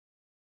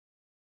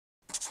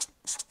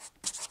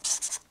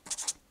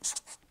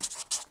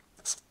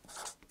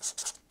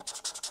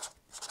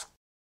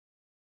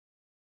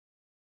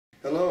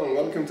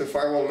welcome to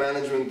Firewall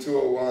Management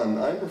 201.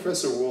 I'm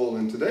Professor Wool,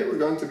 and today we're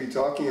going to be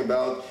talking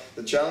about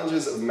the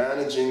challenges of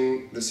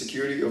managing the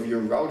security of your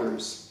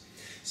routers.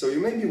 So you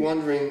may be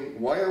wondering,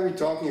 why are we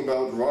talking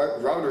about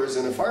routers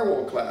in a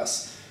firewall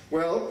class?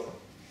 Well,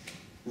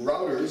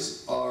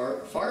 routers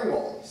are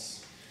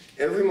firewalls.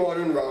 Every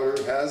modern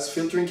router has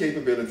filtering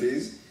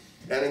capabilities,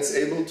 and it's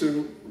able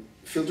to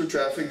filter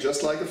traffic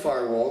just like a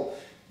firewall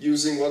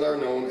using what are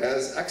known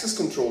as access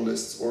control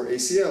lists, or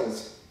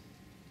ACLs.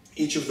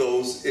 Each of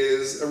those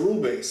is a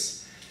rule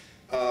base.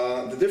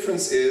 The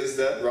difference is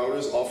that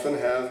routers often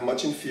have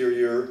much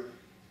inferior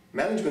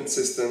management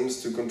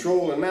systems to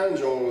control and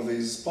manage all of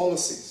these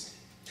policies.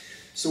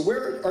 So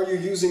where are you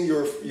using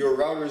your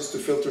routers to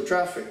filter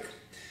traffic?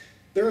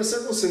 There are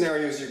several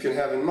scenarios you can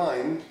have in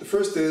mind. The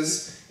first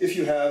is if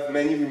you have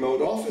many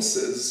remote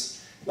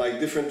offices,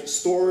 like different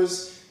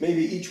stores,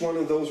 maybe each one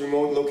of those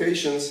remote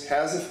locations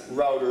has a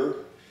router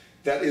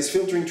that is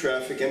filtering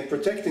traffic and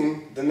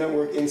protecting the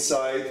network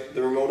inside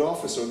the remote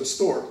office or the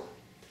store.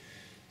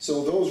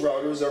 So those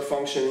routers are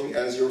functioning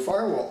as your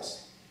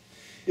firewalls.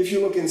 If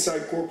you look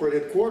inside corporate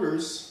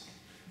headquarters,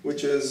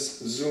 which is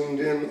zoomed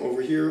in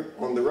over here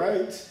on the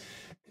right,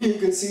 you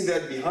can see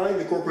that behind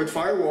the corporate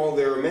firewall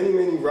there are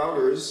many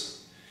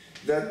routers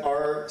that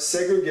are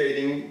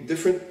segregating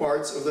different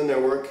parts of the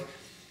network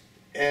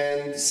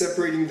and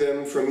separating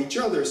them from each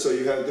other. So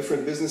you have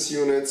different business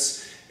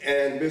units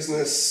and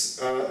business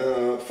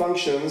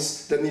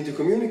functions that need to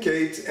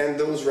communicate, and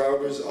those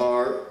routers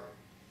are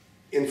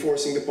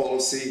enforcing the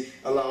policy,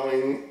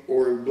 allowing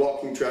or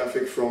blocking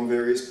traffic from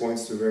various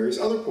points to various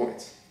other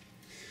points.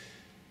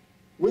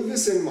 With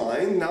this in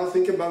mind, now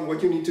think about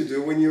what you need to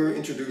do when you're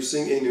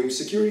introducing a new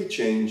security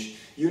change.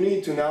 You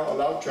need to now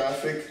allow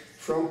traffic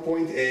from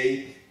point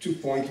A to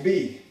point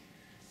B,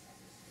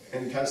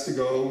 and it has to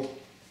go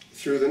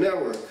through the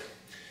network.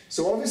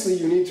 So obviously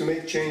you need to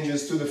make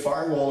changes to the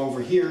firewall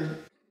over here,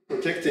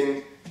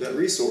 protecting that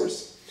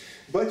resource,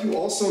 but you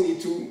also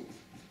need to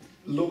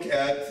look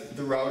at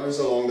the routers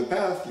along the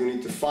path. You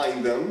need to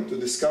find them to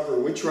discover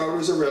which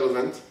routers are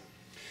relevant,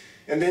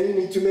 and then you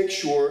need to make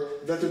sure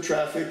that the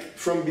traffic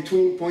from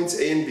between points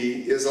A and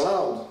B is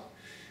allowed.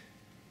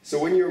 So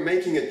when you're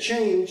making a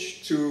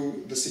change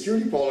to the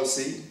security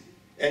policy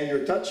and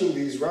you're touching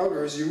these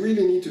routers, you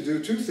really need to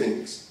do two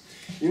things.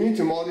 You need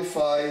to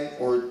modify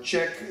or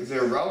check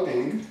their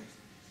routing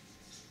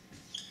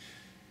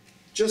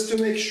just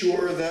to make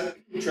sure that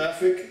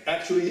traffic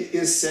actually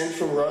is sent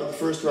from the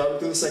first router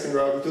to the second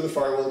router to the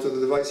firewall to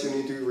the device you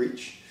need to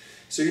reach.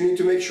 So you need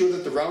to make sure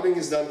that the routing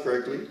is done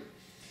correctly,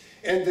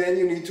 and then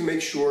you need to make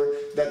sure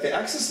that the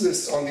access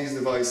lists on these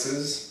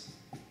devices,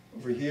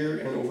 over here,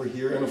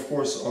 and of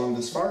course on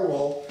this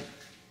firewall,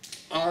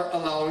 are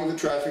allowing the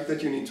traffic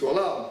that you need to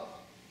allow.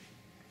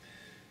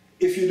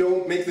 If you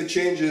don't make the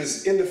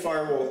changes in the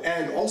firewall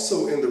and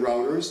also in the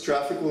routers,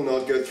 traffic will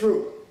not get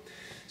through.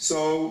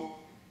 So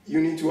you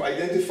need to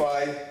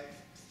identify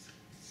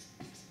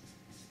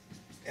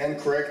and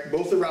correct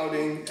both the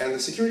routing and the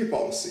security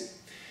policy.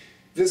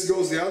 This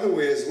goes the other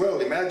way as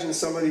well. Imagine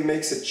somebody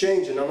makes a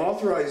change, an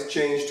unauthorized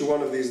change to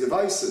one of these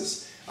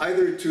devices,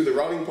 either to the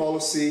routing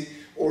policy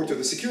or to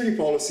the security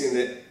policy in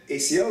the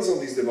ACLs on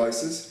these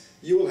devices.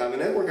 You will have a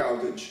network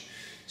outage.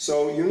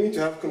 So you need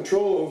to have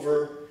control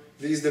over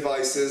these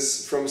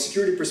devices from a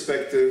security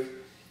perspective,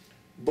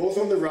 both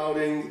on the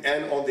routing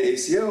and on the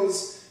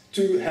ACLs,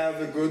 to have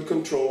a good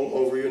control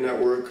over your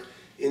network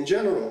in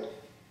general.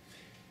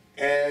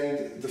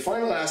 And the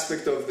final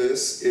aspect of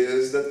this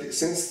is that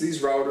since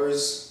these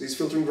routers, these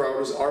filtering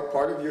routers, are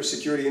part of your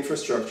security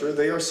infrastructure,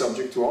 they are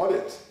subject to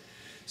audit.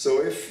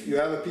 So if you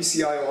have a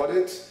PCI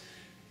audit,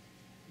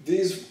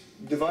 these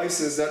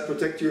devices that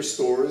protect your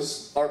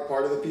stores are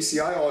part of the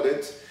PCI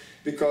audit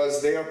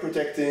because they are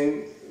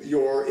protecting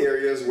your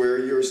areas where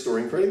you're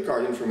storing credit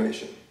card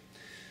information.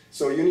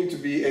 So you need to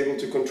be able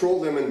to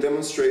control them and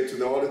demonstrate to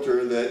the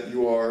auditor that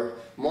you are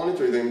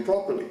monitoring them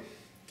properly.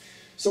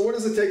 So what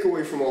is the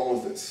takeaway from all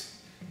of this?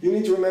 You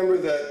need to remember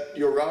that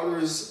your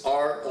routers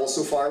are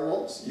also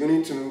firewalls. You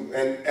need to,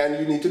 and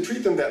you need to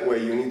treat them that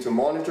way. You need to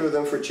monitor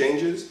them for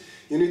changes.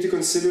 You need to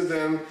consider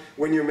them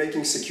when you're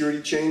making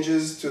security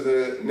changes to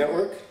the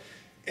network,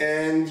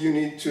 and you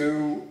need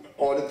to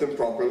audit them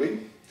properly.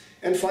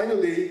 And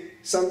finally,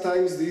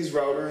 sometimes these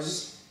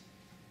routers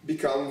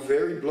become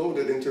very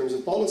bloated in terms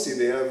of policy.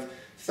 They have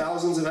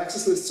thousands of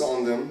access lists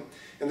on them,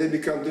 and they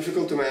become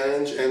difficult to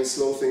manage and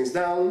slow things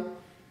down,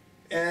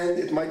 and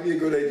it might be a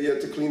good idea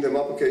to clean them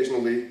up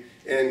occasionally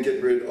and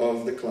get rid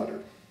of the clutter.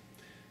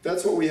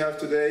 That's what we have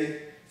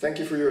today. Thank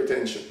you for your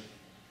attention.